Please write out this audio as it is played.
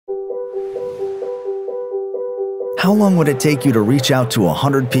How long would it take you to reach out to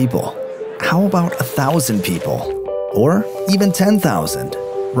 100 people? How about 1,000 people? Or even 10,000?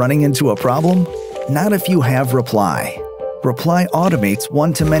 Running into a problem? Not if you have Reply. Reply automates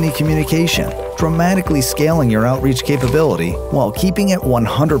one-to-many communication, dramatically scaling your outreach capability while keeping it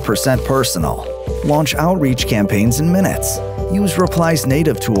 100% personal. Launch outreach campaigns in minutes. Use Reply's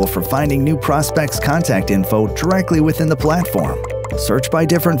native tool for finding new prospects' contact info directly within the platform. Search by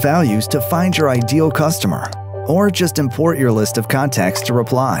different values to find your ideal customer. Or just import your list of contacts to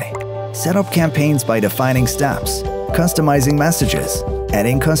Reply. Set up campaigns by defining steps, customizing messages,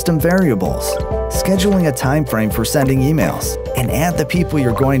 adding custom variables, scheduling a time frame for sending emails, and add the people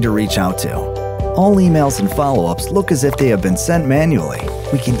you're going to reach out to. All emails and follow-ups look as if they have been sent manually.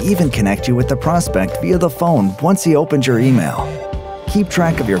 We can even connect you with the prospect via the phone once he opens your email. Keep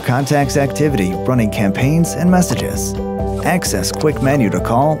track of your contact's activity running campaigns and messages. Access quick menu to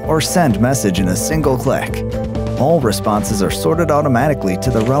call or send message in a single click. All responses are sorted automatically to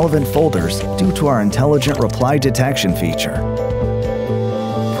the relevant folders due to our intelligent reply detection feature.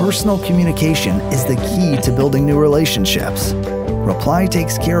 Personal communication is the key to building new relationships. Reply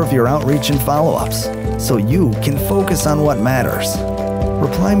takes care of your outreach and follow-ups, so you can focus on what matters.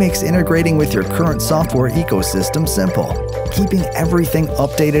 Reply makes integrating with your current software ecosystem simple, keeping everything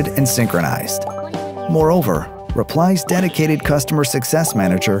updated and synchronized. Moreover, Reply's dedicated customer success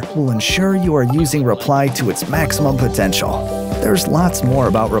manager will ensure you are using Reply to its maximum potential. There's lots more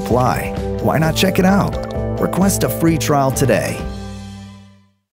about Reply. Why not check it out? Request a free trial today